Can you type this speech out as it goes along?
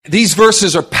These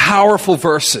verses are powerful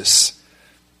verses,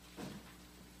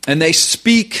 and they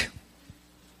speak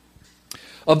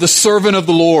of the servant of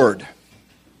the Lord.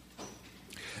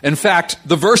 In fact,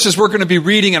 the verses we're going to be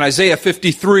reading in Isaiah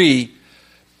 53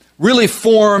 really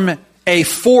form a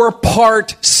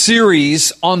 4-part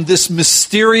series on this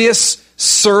mysterious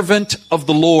servant of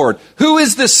the Lord. Who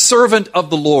is this servant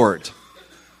of the Lord?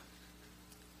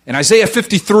 And Isaiah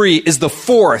 53 is the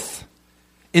 4th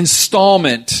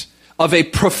installment of a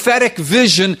prophetic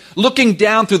vision looking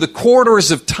down through the corridors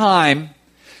of time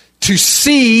to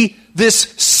see this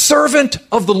servant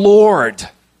of the Lord.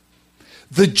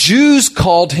 The Jews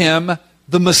called him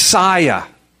the Messiah.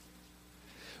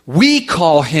 We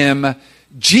call him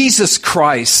Jesus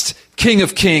Christ, King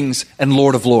of Kings and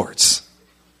Lord of Lords.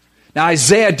 Now,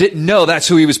 Isaiah didn't know that's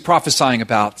who he was prophesying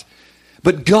about.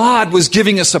 But God was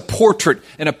giving us a portrait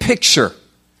and a picture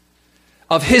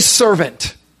of his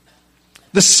servant,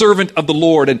 the servant of the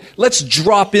Lord. And let's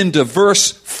drop into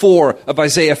verse 4 of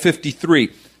Isaiah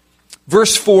 53.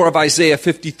 Verse 4 of Isaiah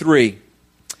 53.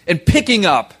 And picking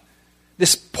up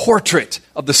this portrait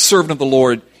of the servant of the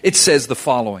Lord, it says the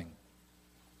following.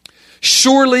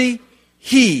 Surely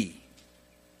he,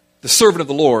 the servant of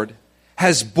the Lord,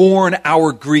 has borne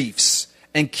our griefs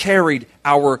and carried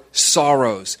our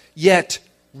sorrows. Yet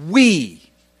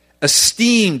we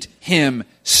esteemed him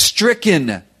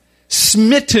stricken,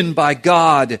 smitten by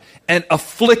God, and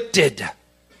afflicted.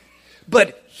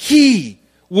 But he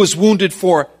was wounded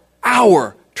for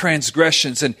our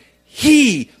transgressions, and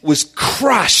he was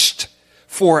crushed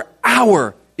for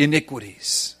our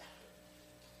iniquities.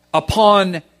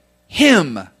 Upon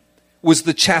him was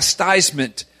the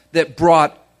chastisement that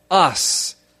brought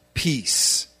us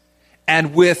peace.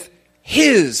 And with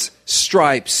his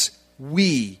stripes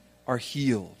we are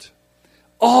healed.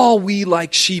 All we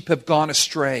like sheep have gone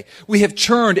astray. We have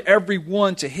turned every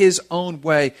one to his own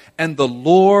way, and the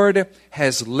Lord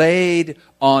has laid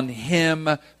on him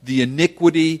the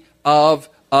iniquity of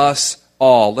us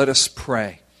all. Let us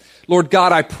pray. Lord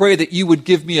God, I pray that you would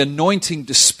give me anointing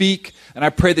to speak, and I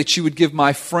pray that you would give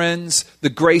my friends the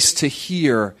grace to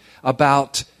hear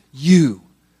about you.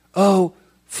 Oh,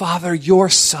 Father, your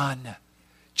Son,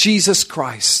 Jesus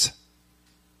Christ,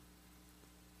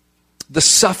 the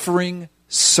suffering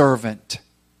servant.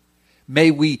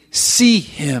 May we see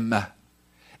him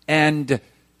and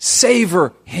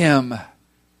savor him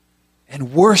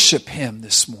and worship him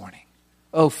this morning.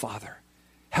 Oh, Father,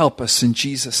 help us in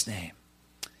Jesus' name.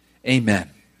 Amen.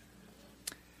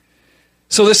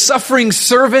 So the suffering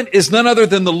servant is none other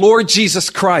than the Lord Jesus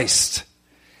Christ.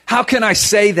 How can I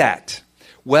say that?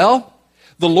 Well,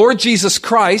 the Lord Jesus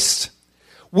Christ,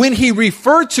 when he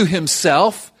referred to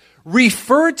himself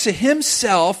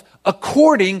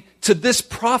according to this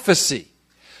prophecy.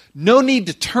 No need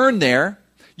to turn there.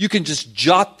 You can just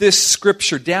jot this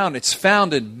scripture down. It's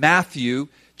found in Matthew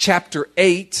chapter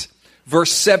 8,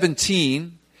 verse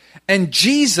 17. And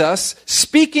Jesus,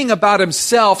 speaking about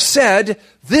himself, said,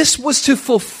 this was to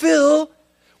fulfill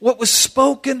what was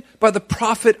spoken by the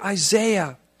prophet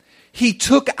Isaiah. He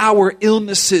took our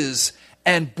illnesses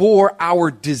and bore our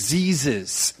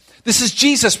diseases. This is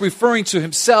Jesus referring to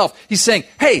himself. He's saying,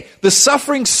 hey, the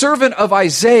suffering servant of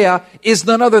Isaiah is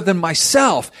none other than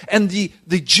myself. And the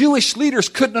Jewish leaders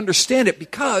couldn't understand it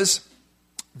because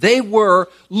they were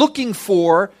looking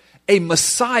for a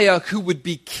Messiah who would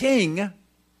be king.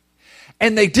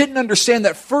 And they didn't understand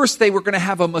that first they were going to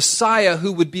have a Messiah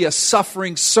who would be a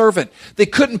suffering servant. They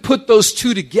couldn't put those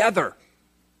two together.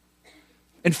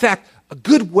 In fact, a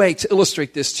good way to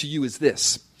illustrate this to you is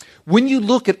this. When you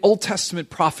look at Old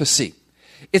Testament prophecy,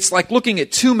 it's like looking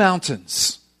at two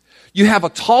mountains. You have a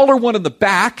taller one in the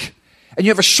back, and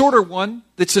you have a shorter one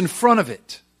that's in front of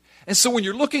it. And so when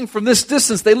you're looking from this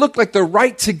distance, they look like they're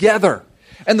right together.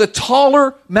 And the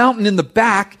taller mountain in the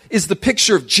back is the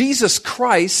picture of Jesus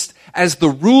Christ as the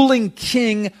ruling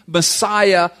king,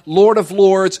 Messiah, Lord of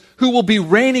Lords, who will be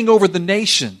reigning over the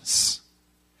nations,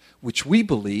 which we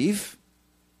believe,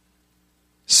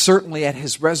 certainly at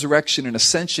his resurrection and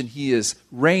ascension, he is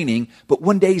reigning, but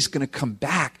one day he's going to come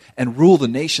back and rule the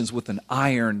nations with an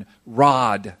iron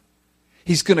rod.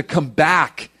 He's going to come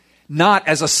back not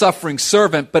as a suffering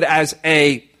servant, but as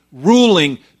a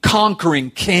ruling,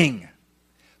 conquering king.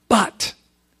 But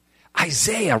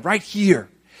Isaiah, right here,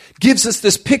 gives us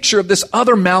this picture of this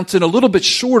other mountain, a little bit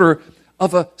shorter,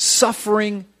 of a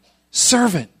suffering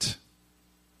servant.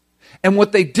 And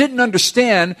what they didn't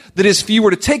understand, that is, if you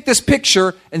were to take this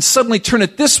picture and suddenly turn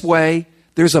it this way,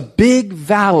 there's a big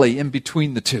valley in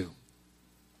between the two.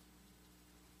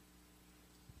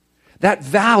 That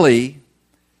valley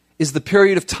is the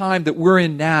period of time that we're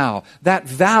in now. That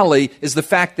valley is the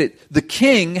fact that the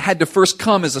king had to first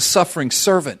come as a suffering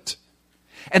servant.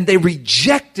 And they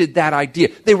rejected that idea.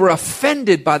 They were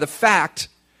offended by the fact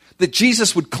that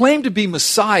Jesus would claim to be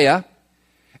Messiah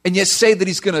and yet say that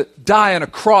he's going to die on a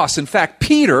cross. In fact,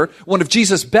 Peter, one of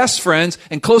Jesus' best friends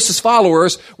and closest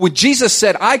followers, when Jesus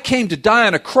said, I came to die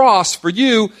on a cross for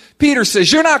you, Peter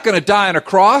says, you're not going to die on a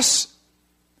cross.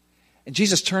 And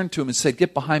Jesus turned to him and said,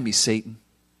 get behind me, Satan.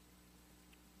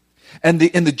 And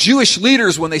the Jewish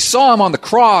leaders, when they saw him on the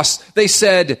cross, they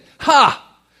said,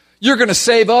 you're going to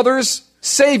save others?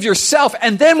 Save yourself,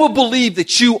 and then we'll believe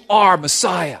that you are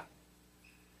Messiah.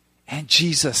 And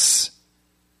Jesus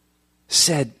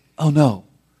said, oh no,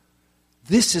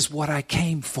 this is what I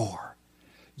came for.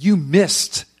 You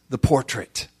missed the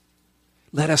portrait.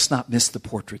 Let us not miss the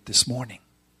portrait this morning.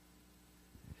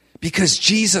 Because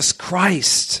Jesus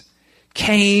Christ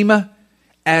came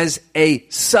as a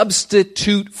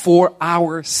substitute for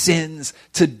our sins,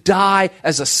 to die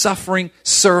as a suffering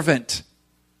servant.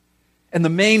 And the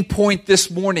main point this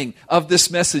morning of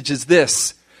this message is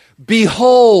this: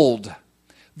 behold,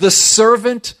 the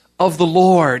servant of the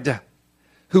Lord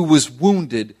who was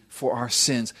wounded for our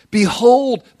sins.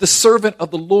 Behold, the servant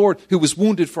of the Lord who was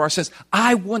wounded for our sins.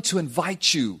 I want to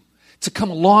invite you to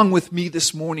come along with me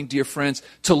this morning, dear friends,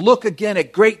 to look again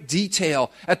at great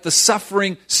detail at the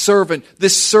suffering servant,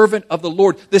 this servant of the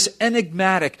Lord, this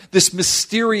enigmatic, this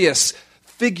mysterious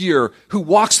figure who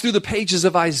walks through the pages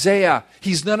of Isaiah.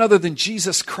 He's none other than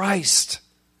Jesus Christ.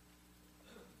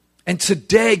 And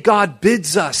today God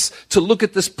bids us to look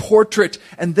at this portrait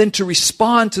and then to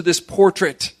respond to this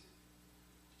portrait.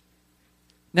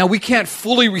 Now, we can't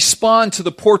fully respond to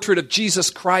the portrait of Jesus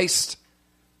Christ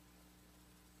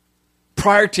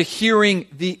prior to hearing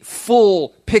the full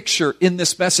picture in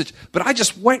this message. But I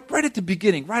just, right at the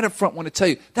beginning, right up front, want to tell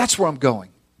you, that's where I'm going.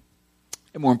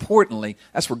 And more importantly,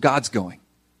 that's where God's going.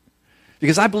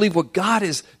 Because I believe what God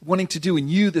is wanting to do in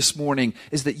you this morning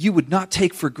is that you would not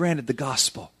take for granted the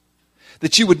gospel.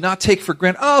 That you would not take for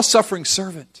granted, oh, suffering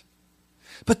servant.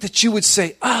 But that you would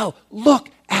say, oh, look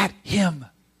at him.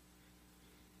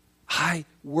 I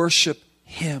worship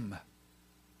him.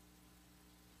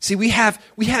 See, we have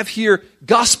here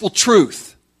gospel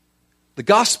truth. The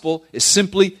gospel is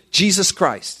simply Jesus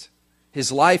Christ.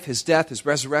 His life, his death, his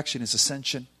resurrection, his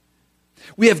ascension.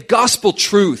 We have gospel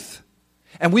truth.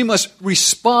 And we must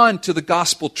respond to the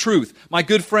gospel truth. My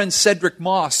good friend Cedric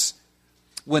Moss,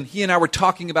 when he and I were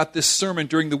talking about this sermon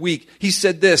during the week, he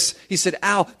said this. He said,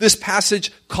 Al, this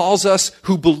passage calls us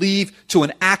who believe to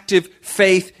an active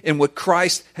faith in what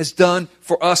Christ has done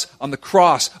for us on the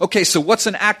cross. Okay, so what's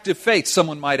an active faith,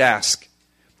 someone might ask?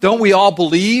 Don't we all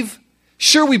believe?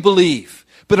 Sure, we believe.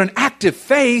 But an active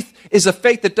faith is a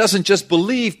faith that doesn't just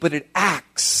believe, but it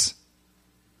acts.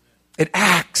 It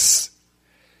acts.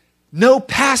 No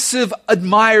passive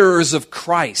admirers of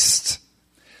Christ,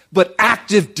 but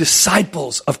active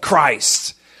disciples of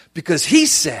Christ. Because he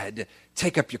said,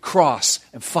 take up your cross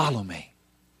and follow me.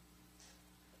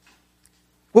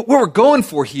 What we're going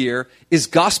for here is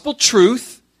gospel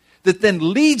truth that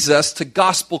then leads us to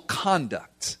gospel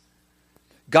conduct.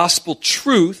 Gospel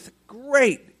truth,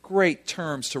 great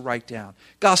terms to write down.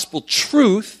 Gospel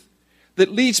truth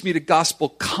that leads me to gospel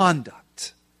conduct.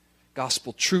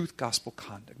 Gospel truth, gospel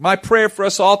conduct. My prayer for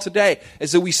us all today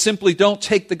is that we simply don't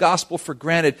take the gospel for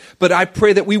granted, but I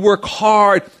pray that we work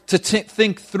hard to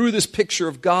think through this picture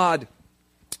of God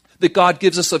that God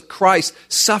gives us of Christ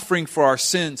suffering for our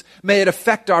sins. May it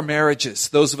affect our marriages,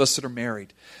 those of us that are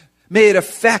married. May it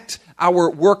affect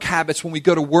our work habits when we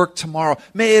go to work tomorrow.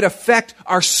 May it affect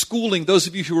our schooling, those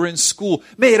of you who are in school.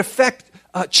 May it affect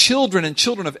children and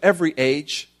children of every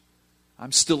age.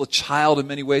 I'm still a child in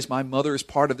many ways. My mother is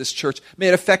part of this church. May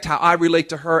it affect how I relate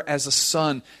to her as a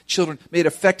son. Children, may it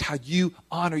affect how you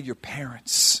honor your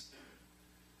parents.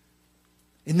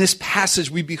 In this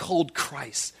passage, we behold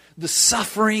Christ, the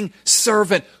suffering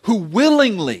servant who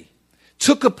willingly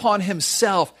took upon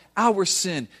himself our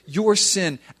sin,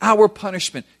 our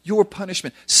punishment, your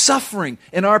punishment, suffering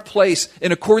in our place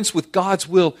in accordance with God's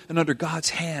will and under God's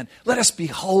hand. Let us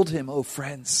behold him, oh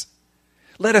friends.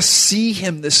 Let us see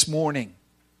him this morning.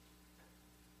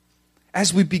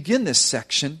 As we begin this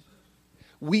section,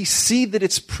 we see that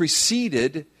it's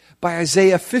preceded by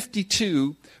Isaiah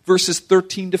 52, verses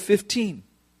 13 to 15.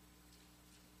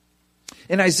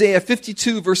 In Isaiah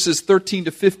 52, verses 13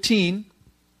 to 15,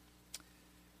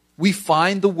 we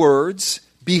find the words,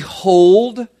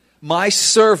 behold my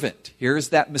servant. Here's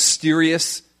that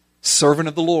mysterious servant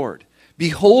of the Lord.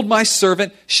 Behold, my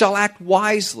servant shall act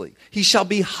wisely. He shall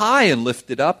be high and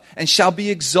lifted up and shall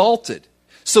be exalted.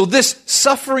 So this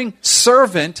suffering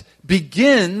servant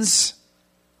begins,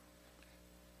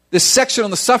 this section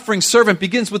on the suffering servant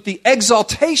begins with the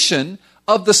exaltation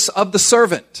of the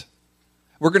servant.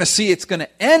 We're going to see it's going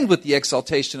to end with the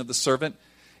exaltation of the servant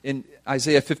in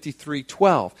Isaiah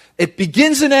 53:12. It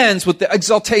begins and ends with the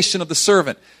exaltation of the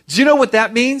servant. Do you know what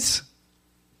that means?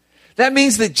 That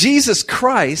means that Jesus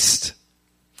Christ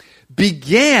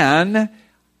began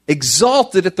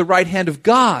exalted at the right hand of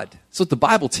God. That's what the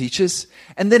Bible teaches.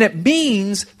 And then it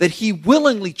means that he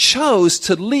willingly chose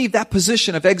to leave that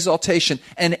position of exaltation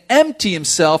and empty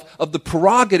himself of the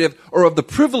prerogative or of the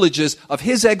privileges of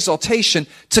his exaltation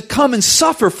to come and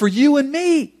suffer for you and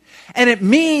me. And it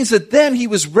means that then he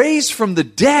was raised from the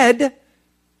dead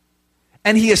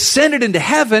and he ascended into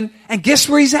heaven. And guess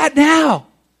where he's at now?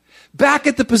 Back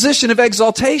at the position of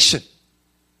exaltation.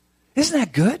 Isn't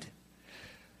that good?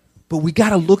 But we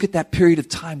got to look at that period of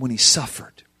time when he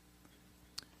suffered.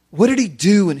 What did he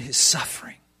do in his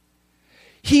suffering?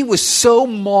 He was so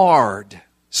marred,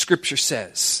 Scripture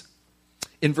says,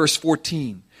 in verse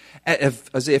 14 of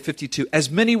Isaiah 52. As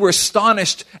many were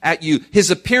astonished at you.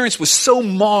 His appearance was so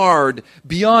marred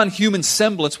beyond human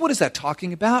semblance. What is that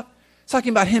talking about? It's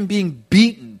talking about him being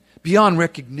beaten beyond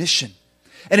recognition.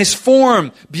 And his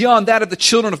form beyond that of the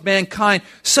children of mankind.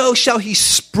 So shall he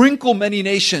sprinkle many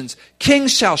nations.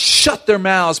 Kings shall shut their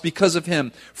mouths because of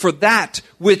him. For that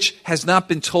which has not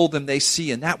been told them they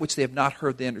see, and that which they have not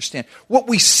heard they understand. What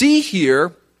we see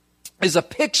here is a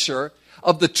picture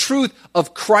of the truth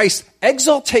of Christ's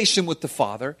exaltation with the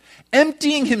Father,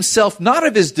 emptying himself not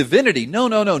of his divinity, no,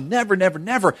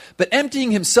 never, but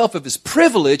emptying himself of his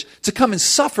privilege to come and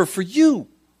suffer for you.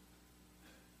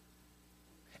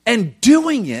 And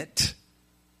doing it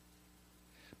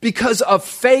because of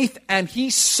faith, and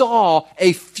he saw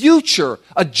a future,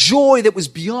 a joy that was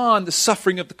beyond the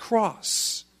suffering of the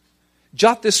cross.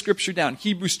 Jot this scripture down,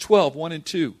 Hebrews 12, 1 and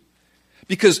 2.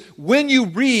 Because when you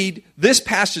read this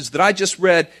passage that I just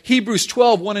read, Hebrews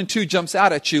 12, 1 and 2 jumps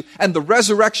out at you, and the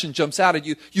resurrection jumps out at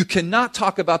you. You cannot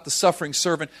talk about the suffering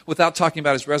servant without talking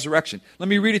about his resurrection. Let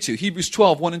me read it to you. Hebrews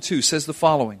 12, 1 and 2 says the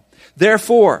following.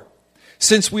 Therefore,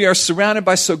 since we are surrounded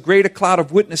by so great a cloud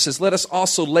of witnesses, let us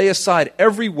also lay aside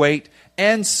every weight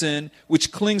and sin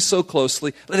which clings so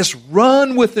closely. Let us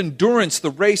run with endurance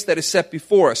the race that is set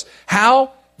before us.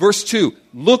 How? Verse 2,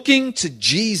 looking to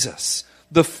Jesus,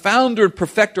 the founder and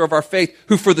perfecter of our faith,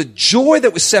 who for the joy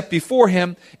that was set before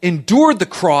him endured the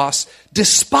cross,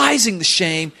 despising the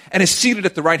shame, and is seated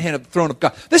at the right hand of the throne of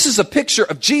God. This is a picture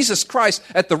of Jesus Christ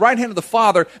at the right hand of the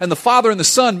Father, and the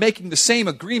Son making the same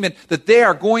agreement that they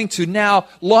are going to now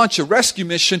launch a rescue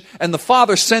mission, and the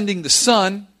Father sending the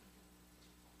Son,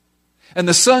 and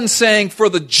the Son saying, for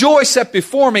the joy set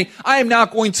before me, I am now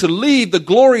going to leave the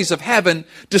glories of heaven,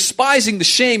 despising the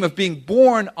shame of being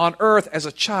born on earth as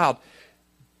a child.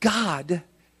 God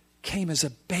came as a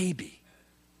baby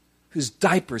whose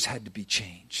diapers had to be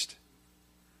changed.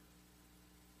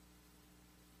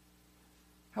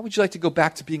 How would you like to go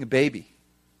back to being a baby?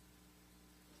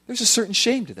 There's a certain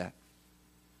shame to that,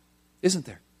 isn't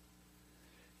there?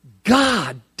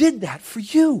 God did that for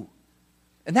you.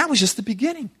 And that was just the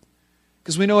beginning.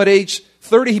 Because we know at age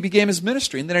 30 he began his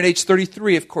ministry. And then at age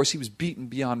 33, of course, he was beaten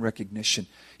beyond recognition.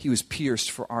 He was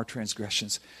pierced for our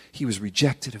transgressions. He was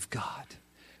rejected of God.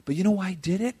 But you know why he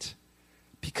did it?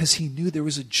 Because he knew there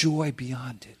was a joy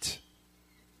beyond it.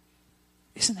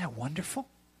 Isn't that wonderful?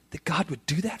 That God would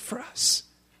do that for us?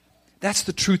 That's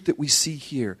the truth that we see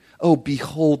here. Oh,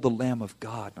 behold the Lamb of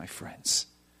God, my friends.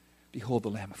 Behold the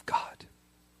Lamb of God.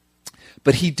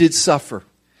 But he did suffer.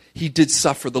 He did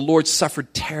suffer. The Lord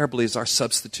suffered terribly as our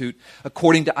substitute.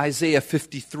 According to Isaiah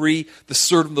 53, the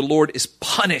servant of the Lord is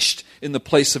punished in the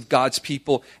place of God's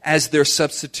people as their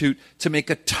substitute to make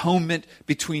atonement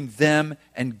between them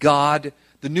and God.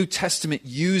 The New Testament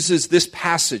uses this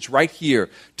passage right here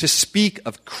to speak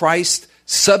of Christ's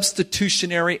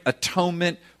substitutionary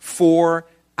atonement for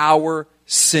our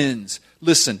sins.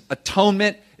 Listen,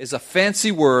 atonement is a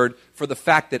fancy word for the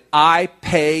fact that I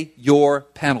pay your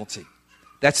penalty.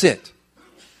 That's it.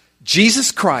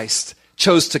 Jesus Christ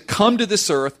chose to come to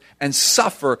this earth and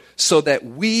suffer so that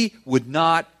we would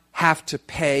not have to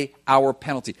pay our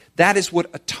penalty. That is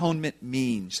what atonement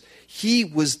means. He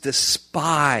was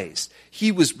despised.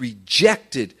 He was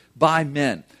rejected by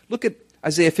men. Look at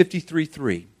Isaiah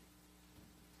 53:3.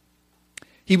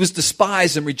 He was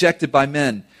despised and rejected by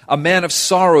men, a man of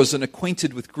sorrows and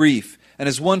acquainted with grief. And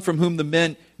as one from whom the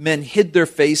men hid their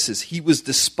faces, he was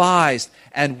despised,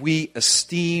 and we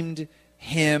esteemed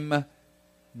him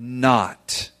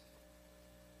not.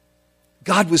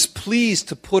 God was pleased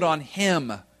to put on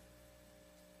him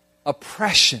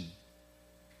oppression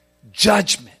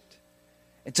judgment,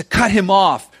 and to cut him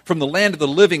off from the land of the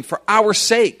living for our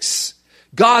sakes.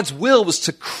 God's will was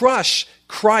to crush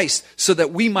Christ so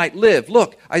that we might live.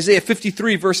 Look, Isaiah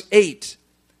 53 verse 8.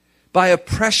 By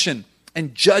oppression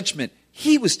and judgment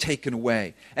he was taken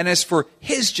away. And as for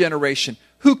his generation,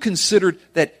 who considered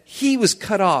that he was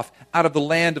cut off out of the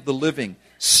land of the living,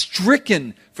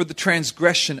 stricken for the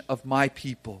transgression of my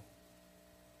people.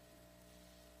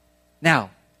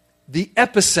 Now, the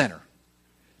epicenter,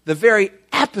 the very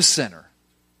epicenter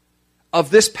of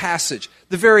this passage,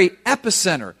 the very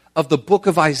epicenter of the book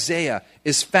of Isaiah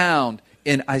is found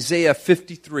in Isaiah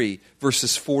 53,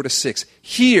 verses 4 to 6.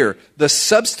 Here, the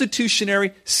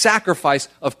substitutionary sacrifice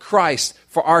of Christ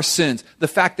for our sins. The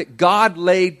fact that God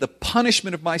laid the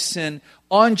punishment of my sin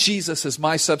on Jesus as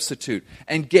my substitute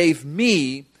and gave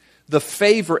me the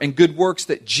favor and good works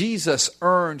that Jesus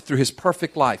earned through his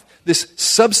perfect life. This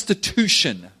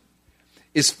substitution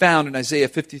is found in Isaiah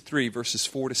 53, verses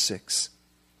 4 to 6.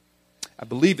 I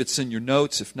believe it's in your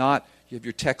notes. If not, you have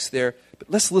your text there. But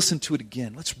let's listen to it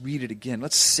again. Let's read it again.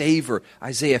 Let's savor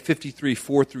Isaiah 53,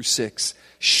 4 through 6.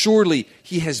 Surely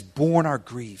he has borne our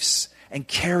griefs and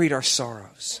carried our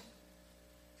sorrows.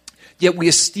 Yet we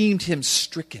esteemed him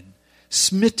stricken,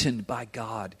 smitten by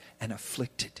God, and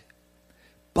afflicted.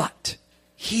 But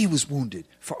he was wounded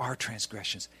for our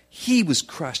transgressions. He was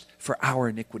crushed for our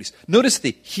iniquities. Notice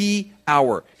the he,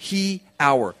 our, he,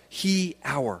 our, he,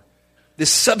 our. This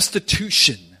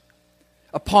substitution.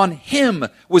 Upon him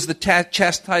was the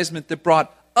chastisement that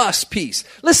brought us peace.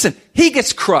 Listen, he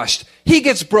gets crushed. He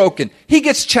gets broken. He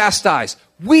gets chastised.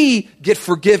 We get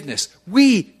forgiveness.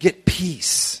 We get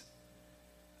peace.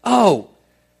 Oh,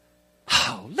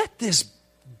 let this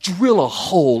drill a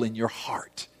hole in your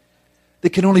heart that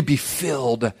can only be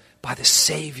filled by the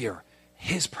Savior,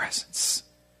 his presence.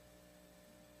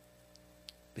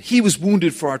 But he was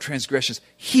wounded for our transgressions.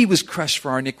 He was crushed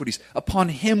for our iniquities. Upon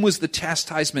him was the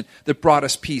chastisement that brought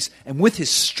us peace. And with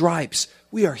his stripes,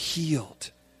 we are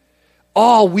healed.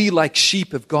 All we like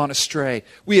sheep have gone astray.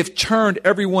 We have turned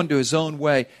everyone to his own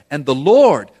way. And the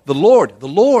Lord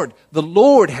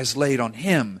has laid on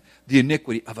him the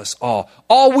iniquity of us all.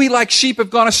 All we like sheep have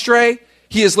gone astray.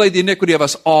 He has laid the iniquity of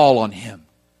us all on him.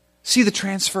 See the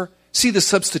transfer? See the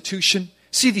substitution?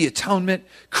 See the atonement?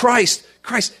 Christ,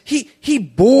 he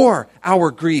bore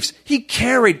our griefs. He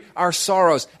carried our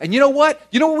sorrows. And you know what?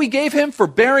 You know what we gave him for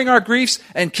bearing our griefs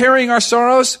and carrying our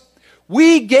sorrows?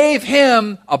 We gave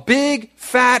him a big,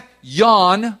 fat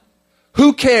yawn.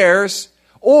 Who cares?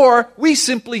 Or we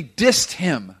simply dissed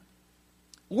him.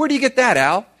 Where do you get that,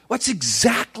 Al? What's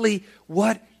exactly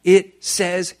what it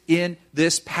says in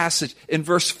this passage. In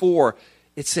verse 4,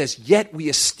 it says, yet we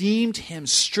esteemed him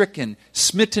stricken,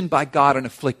 smitten by God, and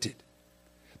afflicted.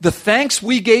 The thanks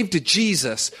we gave to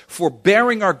Jesus for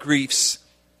bearing our griefs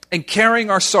and carrying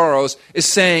our sorrows is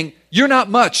saying, you're not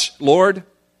much, Lord.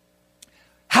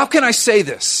 How can I say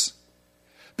this?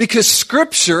 Because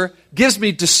Scripture gives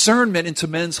me discernment into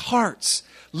men's hearts.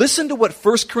 Listen to what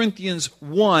 1 Corinthians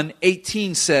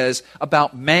 1:18 says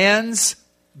about man's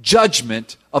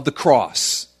judgment of the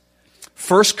cross.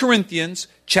 1 Corinthians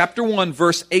chapter 1,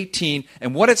 verse 18,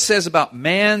 and what it says about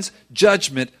man's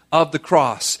judgment of the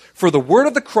cross. For the word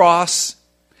of the cross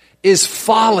is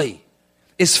folly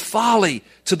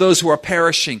to those who are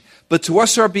perishing. But to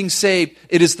us who are being saved,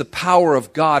 it is the power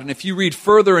of God. And if you read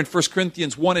further in 1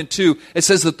 Corinthians 1 and 2, it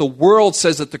says that the world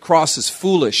says that the cross is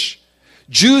foolish.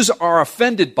 Jews are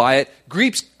offended by it.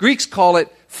 Greeks call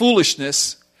it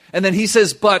foolishness. And then he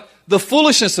says, but the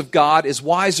foolishness of God is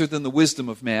wiser than the wisdom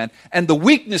of man, and the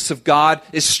weakness of God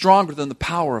is stronger than the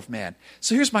power of man.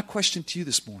 So here's my question to you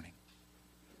this morning.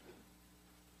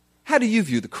 How do you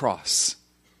view the cross?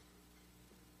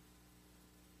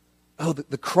 Oh,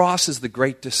 the cross is the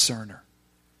great discerner.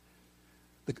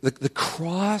 The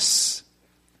cross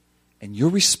and your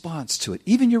response to it,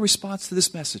 even your response to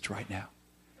this message right now,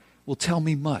 will tell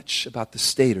me much about the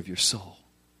state of your soul.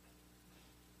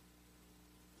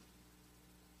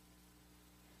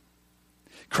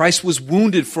 Christ was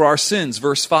wounded for our sins,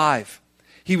 verse 5.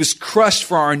 He was crushed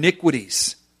for our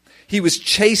iniquities. He was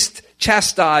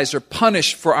chastised or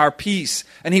punished for our peace.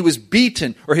 And he was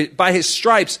beaten, or by his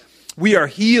stripes we are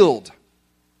healed.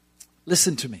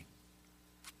 Listen to me.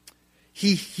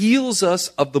 He heals us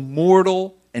of the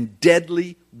mortal and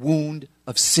deadly wound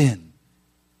of sin.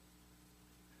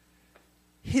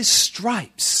 His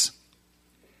stripes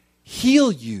heal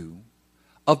you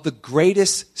of the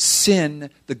greatest sin,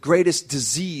 the greatest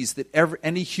disease that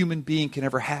any human being can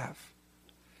ever have.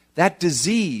 That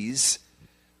disease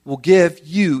will give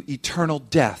you eternal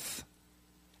death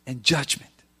and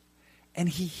judgment. And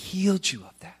he healed you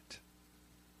of that.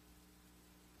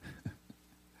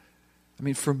 I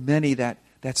mean, for many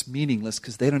that's meaningless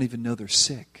because they don't even know they're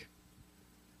sick.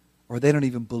 Or they don't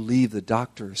even believe the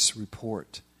doctor's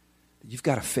report that you've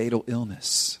got a fatal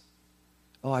illness.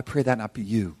 Oh, I pray that not be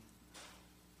you.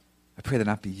 I pray that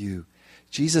not be you.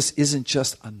 Jesus isn't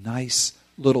just a nice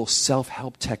little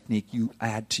self-help technique you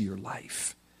add to your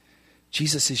life.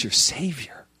 Jesus is your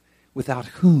Savior, without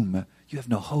whom you have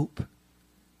no hope.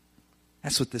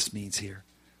 That's what this means here.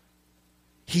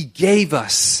 He gave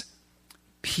us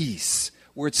peace.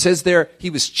 Where it says there, he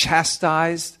was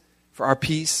chastised for our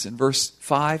peace in verse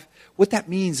 5. What that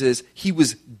means is he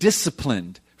was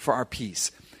disciplined for our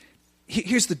peace.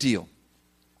 Here's the deal.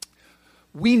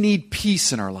 We need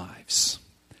peace in our lives.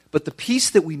 But the peace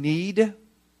that we need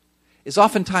is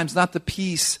oftentimes not the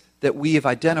peace that we have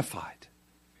identified.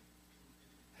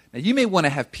 Now, you may want to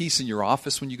have peace in your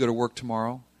office when you go to work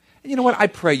tomorrow. And you know what? I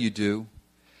pray you do.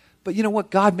 But you know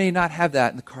what? God may not have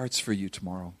that in the cards for you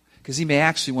tomorrow, because he may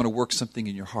actually want to work something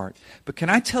in your heart. But can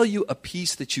I tell you a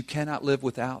peace that you cannot live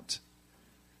without?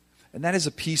 And that is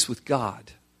a peace with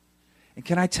God. And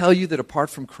can I tell you that apart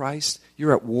from Christ,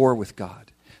 you're at war with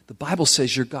God? The Bible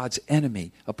says you're God's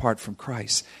enemy apart from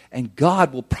Christ. And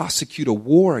God will prosecute a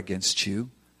war against you,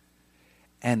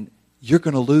 and you're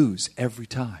going to lose every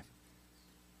time.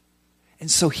 And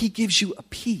so he gives you a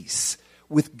peace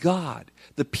with God,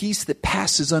 the peace that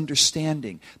passes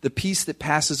understanding, the peace that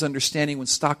passes understanding when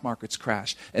stock markets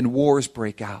crash and wars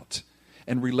break out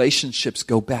and relationships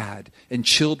go bad and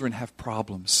children have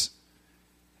problems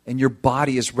and your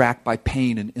body is racked by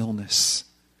pain and illness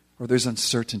or there's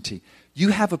uncertainty. You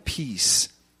have a peace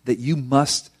that you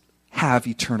must have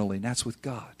eternally, and that's with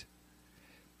God.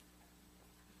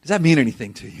 Does that mean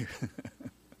anything to you?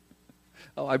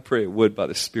 Oh, I pray it would by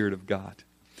the Spirit of God.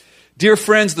 Dear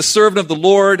friends, the servant of the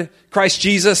Lord, Christ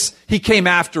Jesus, he came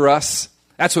after us.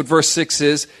 That's what verse 6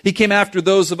 is. He came after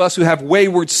those of us who have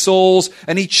wayward souls,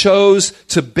 and he chose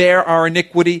to bear our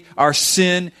iniquity, our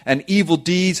sin, and evil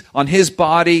deeds on his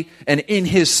body and in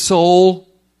his soul.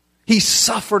 He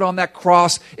suffered on that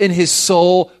cross in his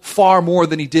soul far more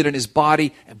than he did in his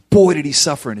body, and boy did he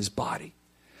suffer in his body.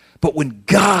 But when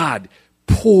God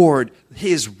poured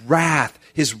his wrath,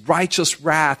 his righteous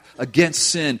wrath against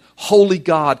sin, holy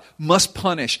God must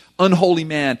punish unholy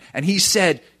man. And he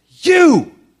said,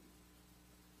 you!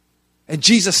 And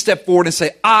Jesus stepped forward and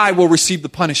said, I will receive the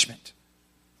punishment.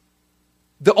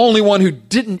 The only one who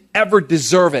didn't ever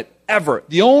deserve it, ever.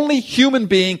 The only human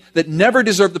being that never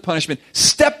deserved the punishment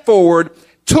stepped forward,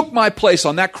 took my place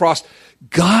on that cross.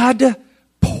 God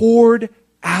poured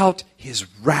out his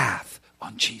wrath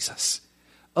on Jesus.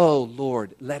 Oh,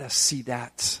 Lord, let us see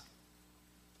that.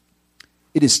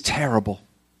 It is terrible.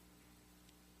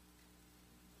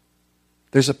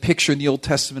 There's a picture in the Old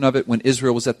Testament of it when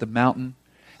Israel was at the mountain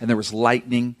and there was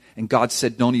lightning and God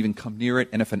said, don't even come near it.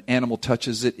 And if an animal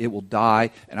touches it, it will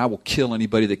die and I will kill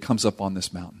anybody that comes up on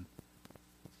this mountain.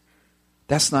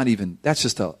 That's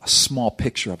just a small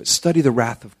picture of it. Study the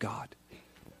wrath of God.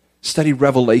 Study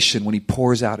Revelation when he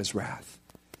pours out his wrath.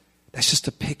 That's just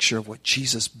a picture of what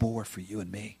Jesus bore for you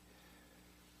and me.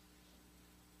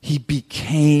 He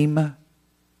became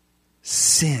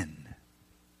sin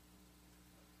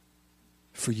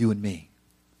for you and me.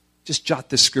 Just jot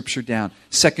this scripture down.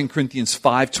 2 Corinthians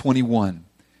 5:21.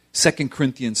 2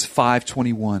 Corinthians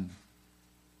 5:21.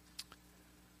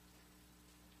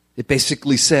 It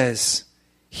basically says,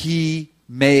 he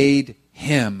made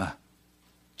him,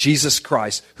 Jesus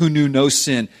Christ, who knew no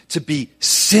sin, to be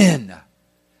sin.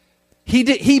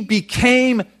 He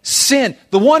became sin.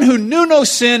 The one who knew no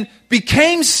sin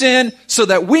became sin so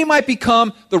that we might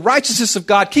become the righteousness of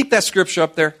God. Keep that scripture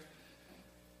up there.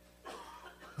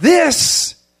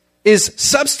 This is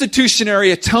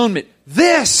substitutionary atonement.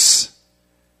 This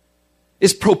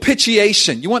is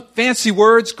propitiation. You want fancy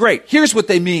words? Great. Here's what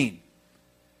they mean.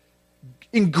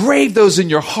 Engrave those in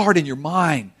your heart and your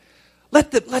mind. Let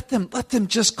them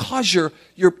just cause your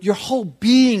whole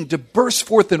being to burst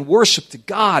forth in worship to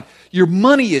God. Your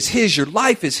money is his. Your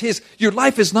life is his. Your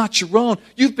life is not your own.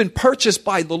 You've been purchased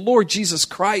by the Lord Jesus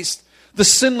Christ. The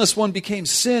sinless one became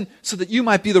sin so that you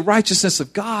might be the righteousness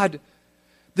of God.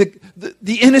 The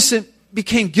innocent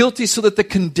became guilty so that the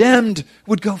condemned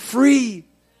would go free.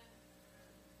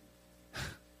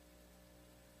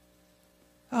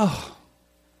 Oh.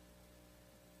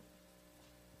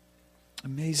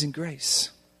 Amazing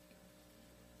grace.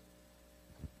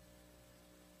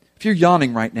 If you're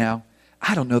yawning right now,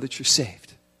 I don't know that you're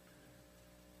saved.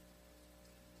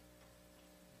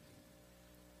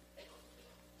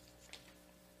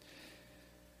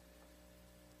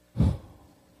 I'm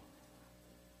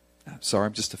sorry,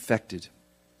 I'm just affected.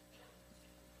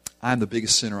 I'm the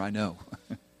biggest sinner I know.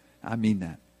 I mean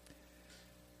that.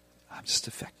 I'm just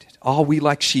affected. All we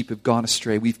like sheep have gone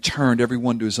astray. We've turned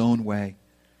everyone to his own way.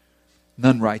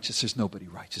 None righteous. There's nobody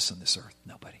righteous on this earth.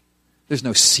 Nobody. There's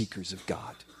no seekers of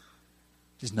God.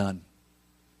 There's none.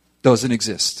 Doesn't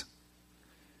exist.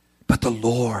 But the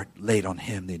Lord laid on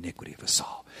him the iniquity of us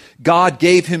all. God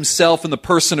gave himself in the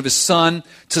person of his Son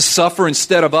to suffer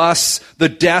instead of us the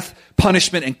death,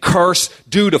 punishment, and curse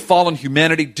due to fallen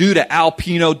humanity, due to Al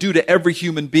Pino, due to every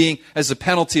human being as a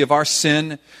penalty of our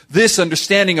sin. This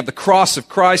understanding of the cross of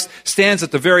Christ stands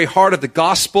at the very heart of the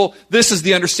gospel. This is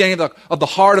the understanding of the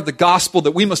heart of the gospel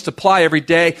that we must apply every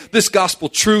day. This gospel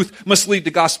truth must lead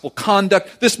to gospel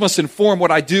conduct. This must inform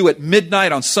what I do at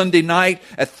midnight on Sunday night,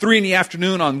 at 3 in the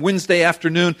afternoon on Wednesday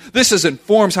afternoon. This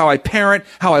informs how I parent,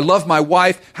 how I love my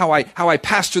wife, how I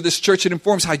pastor this church. It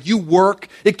informs how you work.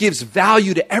 It gives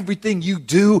value to everything you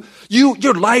do.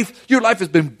 Your life has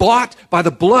been bought by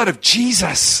the blood of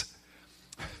Jesus.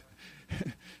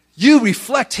 You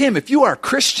reflect him. If you are a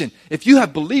Christian, if you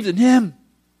have believed in him,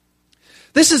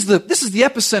 this is the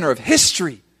epicenter of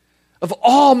history, of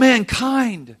all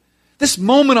mankind. This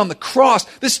moment on the cross,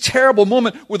 this terrible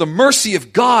moment where the mercy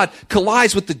of God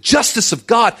collides with the justice of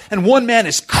God, and one man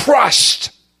is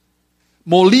crushed,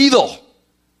 molido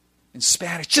in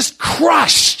Spanish, just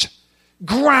crushed,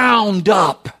 ground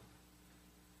up.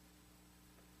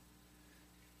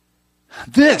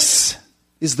 This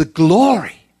is the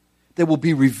glory that will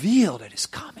be revealed at his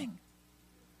coming.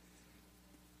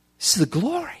 This is the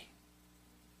glory.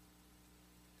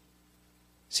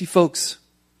 See, folks,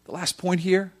 the last point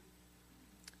here,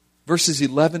 verses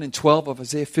 11 and 12 of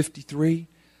Isaiah 53.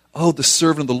 Oh, the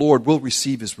servant of the Lord will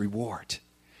receive his reward.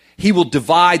 He will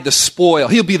divide the spoil.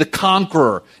 He'll be the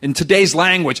conqueror. In today's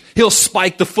language, he'll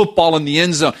spike the football in the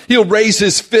end zone. He'll raise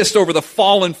his fist over the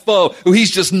fallen foe who he's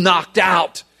just knocked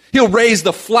out. He'll raise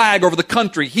the flag over the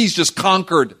country he's just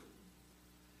conquered.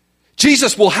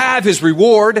 Jesus will have his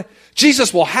reward.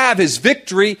 Jesus will have his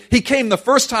victory. He came the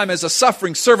first time as a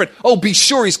suffering servant. Oh, be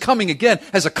sure he's coming again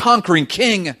as a conquering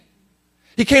king.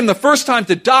 He came the first time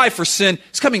to die for sin.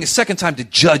 He's coming a second time to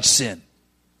judge sin.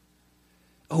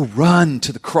 Oh, run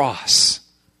to the cross.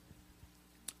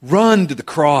 Run to the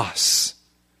cross.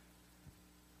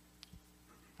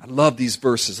 I love these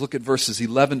verses. Look at verses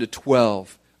 11 to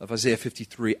 12 of Isaiah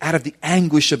 53. Out of the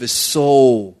anguish of his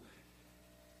soul,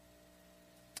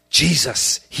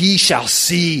 Jesus, he shall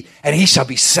see and he shall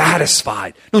be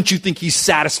satisfied. Don't you think he's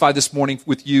satisfied this morning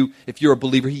with you? If you're a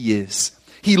believer, he is.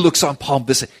 He looks on Palm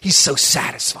Vista. He's so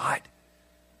satisfied.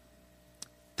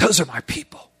 Those are my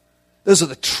people. Those are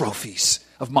the trophies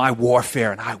of my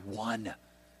warfare, and I won.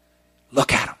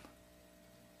 Look at them.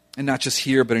 And not just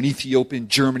here, but in Ethiopia, in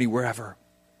Germany, wherever.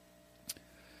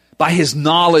 By his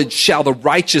knowledge shall the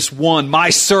righteous one, my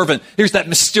servant. Here's that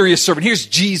mysterious servant. Here's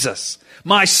Jesus,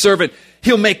 my servant.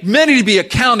 He'll make many to be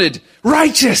accounted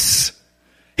righteous.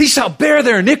 He shall bear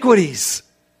their iniquities.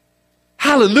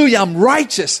 Hallelujah, I'm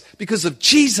righteous because of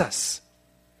Jesus.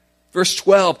 Verse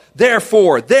 12,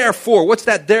 therefore, what's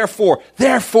that therefore?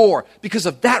 Therefore, because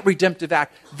of that redemptive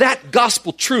act, that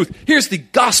gospel truth, here's the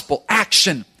gospel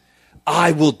action.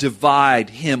 I will divide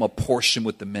him a portion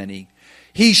with the many.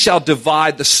 He shall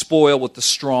divide the spoil with the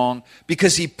strong,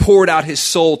 because he poured out his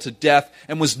soul to death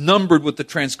and was numbered with the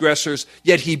transgressors,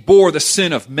 yet he bore the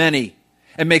sin of many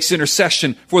and makes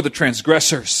intercession for the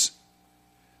transgressors.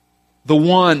 The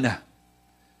one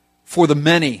for the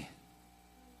many.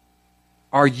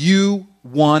 Are you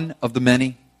one of the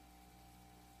many?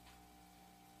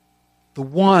 The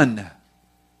one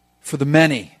for the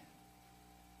many.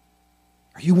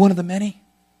 Are you one of the many?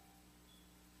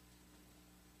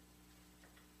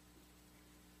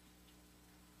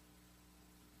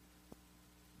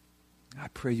 I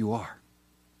pray you are.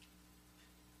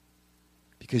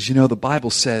 Because you know the Bible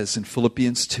says in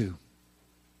Philippians 2,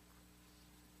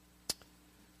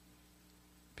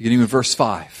 beginning with verse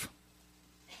 5,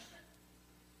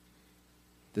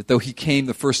 that though he came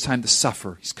the first time to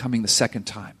suffer, he's coming the second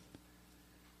time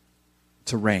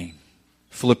to reign.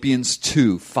 Philippians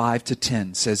 2, 5 to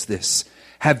 10 says this,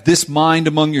 have this mind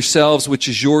among yourselves, which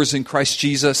is yours in Christ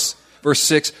Jesus. Verse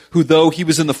 6, who though he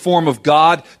was in the form of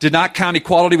God, did not count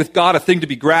equality with God a thing to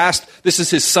be grasped. This is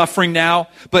his suffering now,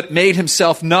 but made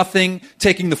himself nothing,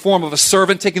 taking the form of a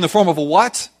servant. Taking the form of a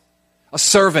what? A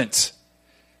servant.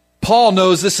 Paul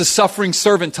knows this is suffering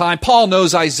servant time. Paul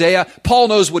knows Isaiah. Paul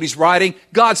knows what he's writing.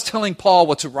 God's telling Paul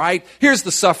what to write. Here's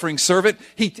the suffering servant.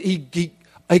 He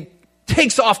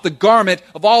takes off the garment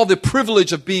of all the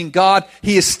privilege of being God.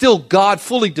 He is still God,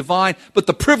 fully divine, but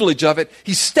the privilege of it,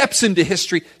 he steps into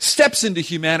history, steps into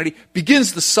humanity,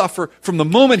 begins to suffer from the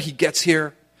moment he gets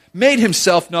here, made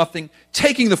himself nothing,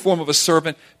 taking the form of a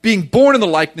servant, being born in the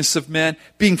likeness of men,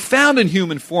 being found in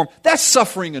human form. That's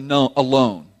suffering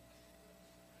alone.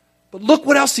 But look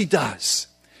what else he does.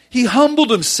 He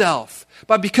humbled himself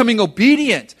by becoming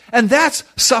obedient. And that's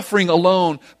suffering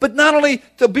alone. But not only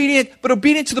obedient, but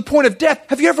obedient to the point of death.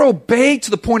 Have you ever obeyed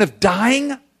to the point of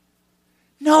dying?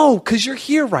 No, because you're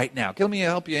here right now. Okay, let me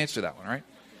help you answer that one, all right?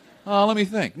 Let me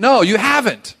think. No, you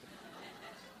haven't.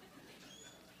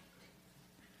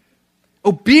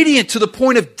 Obedient to the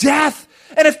point of death.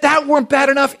 And if that weren't bad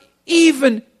enough,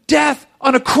 even death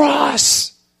on a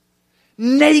cross.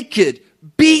 Naked,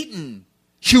 beaten,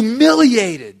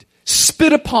 humiliated,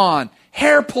 spit upon,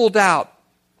 hair pulled out,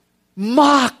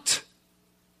 mocked.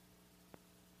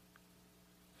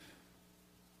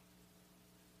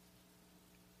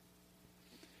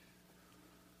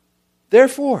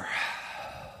 Therefore,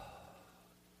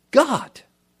 God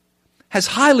has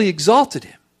highly exalted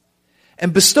him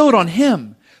and bestowed on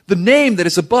him the name that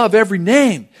is above every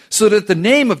name, so that at the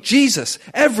name of Jesus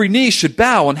every knee should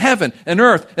bow in heaven and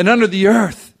earth and under the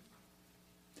earth.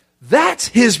 That's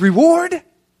his reward.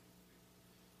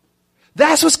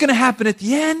 That's what's going to happen at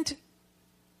the end.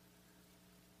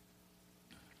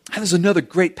 And there's another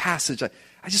great passage. I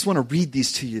just want to read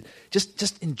these to you.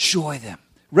 Just enjoy them.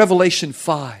 Revelation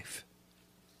 5.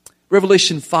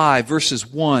 Revelation 5, verses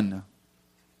 1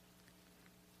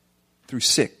 through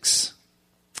 6,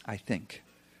 I think.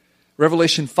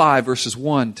 Revelation 5, verses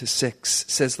 1 to 6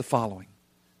 says the following.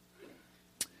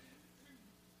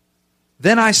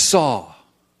 Then I saw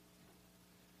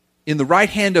in the right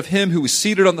hand of him who was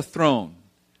seated on the throne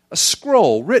a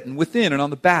scroll written within and on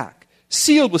the back,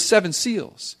 sealed with 7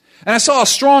 seals. And I saw a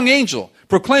strong angel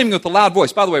proclaiming with a loud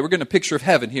voice. By the way, we're getting a picture of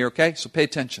heaven here, okay? So pay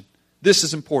attention. This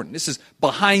is important. This is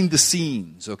behind the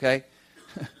scenes, okay?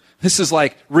 This is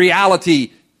like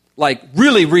reality, like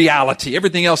really reality.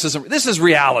 Everything else isn't. This is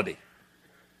reality.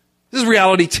 This is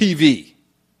reality TV.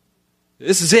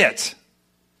 This is it.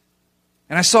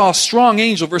 And I saw a strong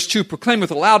angel, verse 2, proclaim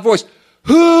with a loud voice,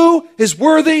 "Who is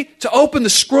worthy to open the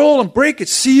scroll and break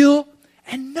its seal?"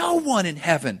 And no one in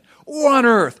heaven or on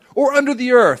earth or under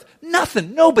the earth,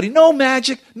 nothing, nobody, no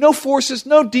magic, no forces,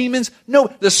 no demons,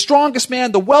 no, the strongest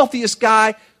man, the wealthiest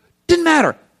guy, didn't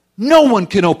matter. No one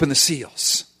can open the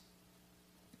seals.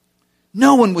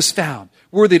 No one was found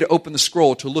worthy to open the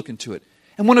scroll to look into it.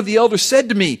 And one of the elders said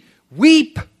to me,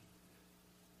 "Weep."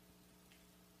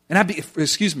 And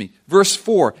verse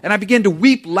 4. And I began to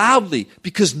weep loudly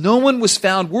because no one was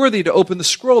found worthy to open the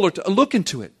scroll or to look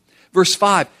into it. Verse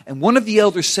 5. And one of the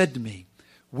elders said to me,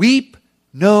 "Weep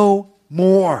no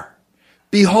more.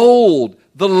 Behold,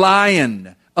 the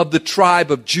Lion of the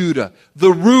tribe of Judah,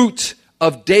 the Root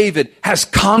of David, has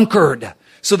conquered,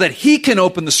 so that he can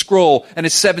open the scroll and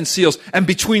its 7 seals. And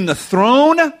between the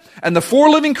throne and the 4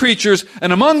 living creatures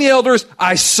and among the elders,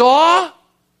 I saw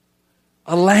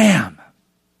a lamb.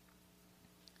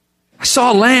 I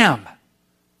saw a lamb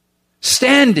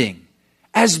standing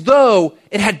as though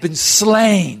it had been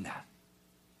slain.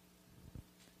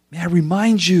 May I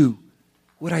remind you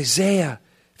what Isaiah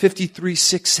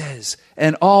 53:6 says,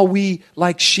 "And all we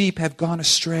like sheep have gone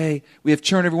astray. We have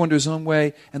turned everyone to his own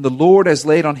way, and the Lord has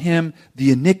laid on him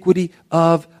the iniquity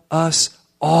of us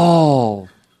all."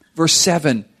 Verse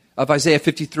 7 of Isaiah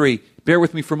 53. Bear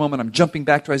with me for a moment. I'm jumping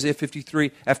back to Isaiah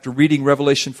 53 after reading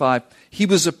Revelation 5. "He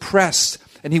was oppressed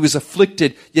and he was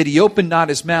afflicted, yet he opened not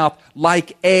his mouth,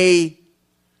 like a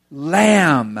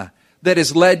lamb that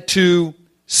is led to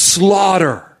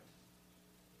slaughter."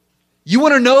 You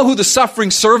want to know who the suffering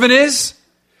servant is?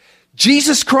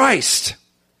 Jesus Christ,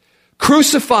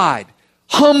 crucified,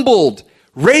 humbled,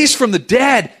 raised from the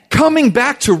dead, coming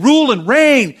back to rule and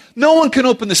reign. No one can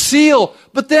open the seal.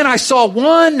 But then I saw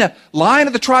one, Lion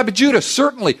of the tribe of Judah,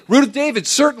 certainly. Root of David,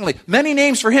 certainly. Many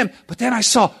names for him. But then I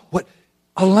saw what?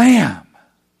 A lamb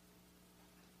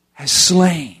has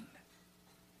slain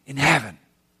in heaven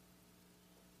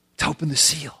to open the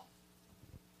seal.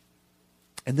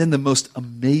 And then the most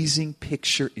amazing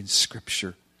picture in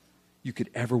Scripture you could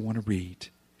ever want to read.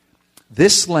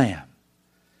 This lamb,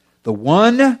 the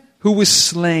one who was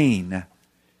slain,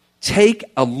 take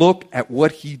a look at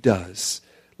what he does.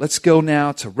 Let's go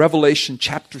now to Revelation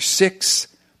chapter 6,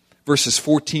 verses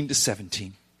 14 to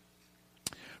 17.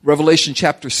 Revelation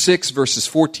chapter 6, verses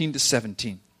 14 to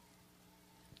 17.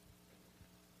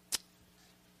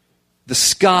 The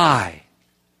sky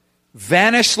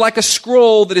vanished like a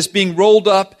scroll that is being rolled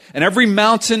up, and every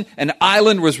mountain and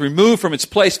island was removed from its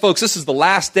place. Folks, this is the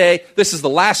last day. This is the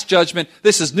last judgment.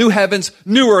 This is new heavens,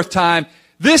 new earth time.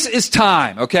 This is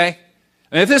time, okay?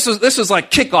 I mean, if this was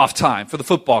like kickoff time for the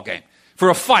football game, for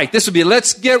a fight, this would be,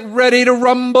 let's get ready to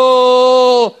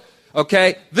rumble.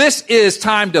 Okay? This is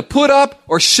time to put up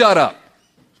or shut up.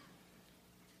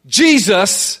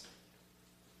 Jesus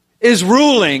is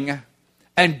ruling,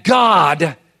 and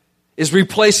God is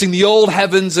replacing the old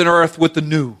heavens and earth with the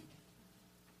new.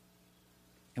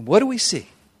 And what do we see?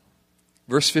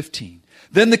 Verse 15.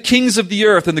 Then the kings of the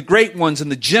earth and the great ones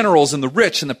and the generals and the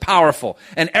rich and the powerful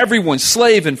and everyone,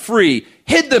 slave and free,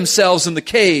 hid themselves in the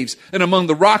caves and among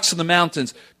the rocks of the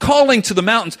mountains, calling to the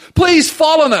mountains, please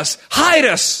fall on us, hide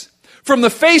us from the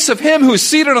face of him who is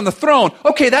seated on the throne.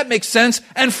 Okay, that makes sense.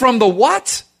 And from the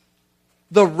what?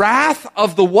 The wrath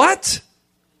of the what?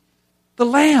 The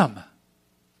Lamb.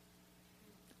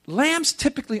 Lambs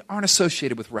typically aren't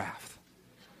associated with wrath.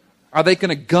 Are they going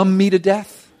to gum me to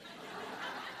death?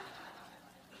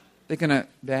 They're going to...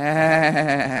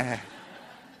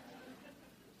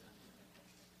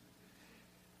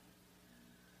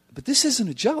 But this isn't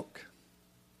a joke.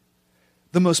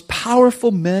 The most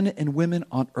powerful men and women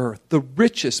on earth, the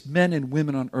richest men and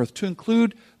women on earth, to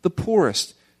include the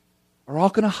poorest, are all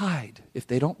going to hide if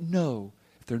they don't know,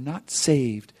 if they're not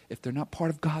saved, if they're not part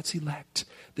of God's elect.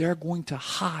 They're going to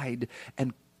hide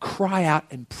and cry out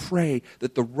and pray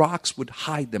that the rocks would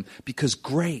hide them, because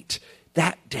great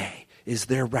that day is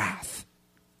their wrath.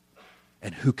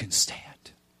 And who can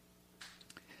stand?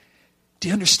 Do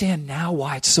you understand now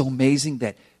why it's so amazing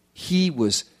that he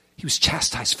was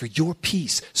chastised for your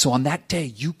peace, so on that day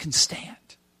you can stand?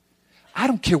 I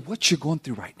don't care what you're going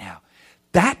through right now.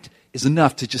 That is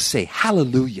enough to just say,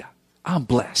 hallelujah, I'm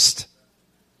blessed.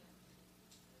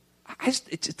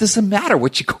 It doesn't matter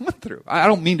what you're going through. I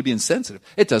don't mean to be insensitive.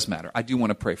 It does matter. I do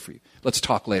want to pray for you. Let's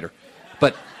talk later.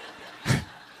 But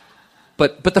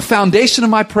the foundation of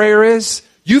my prayer is,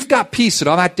 you've got peace, and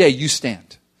on that day you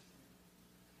stand.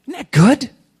 Isn't that good?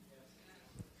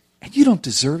 And you don't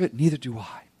deserve it, neither do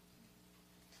I.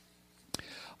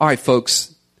 All right,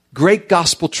 folks, great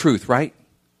gospel truth, right?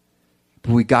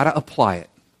 But we got to apply it.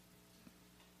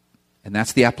 And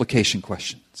that's the application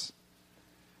questions.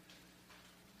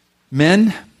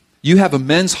 Men, you have a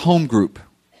men's home group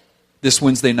this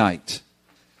Wednesday night.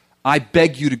 I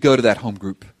beg you to go to that home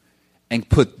group and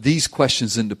put these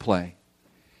questions into play.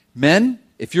 Men,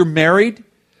 if you're married,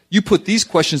 you put these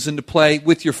questions into play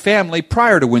with your family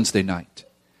prior to Wednesday night.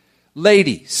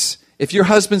 Ladies, if your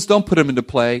husbands don't put them into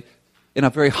play, in a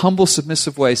very humble,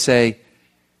 submissive way, say,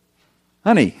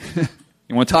 honey,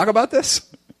 you want to talk about this?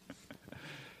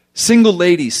 Single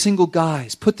ladies, single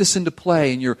guys, put this into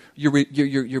play in your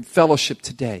fellowship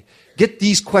today. Get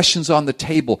these questions on the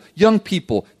table. Young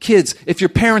people, kids, if your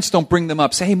parents don't bring them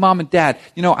up, say, hey, mom and dad,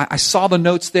 I saw the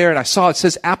notes there and I saw it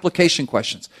says application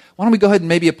questions. Why don't we go ahead and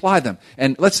maybe apply them?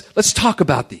 And let's talk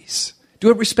about these. Do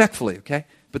it respectfully, okay?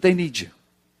 But they need you.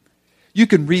 You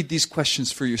can read these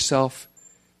questions for yourself.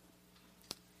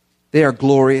 They are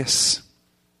glorious.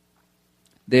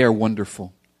 They are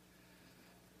wonderful.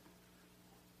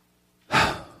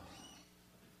 I'd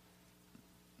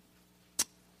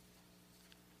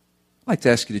like to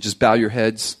ask you to just bow your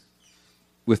heads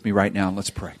with me right now and let's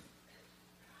pray.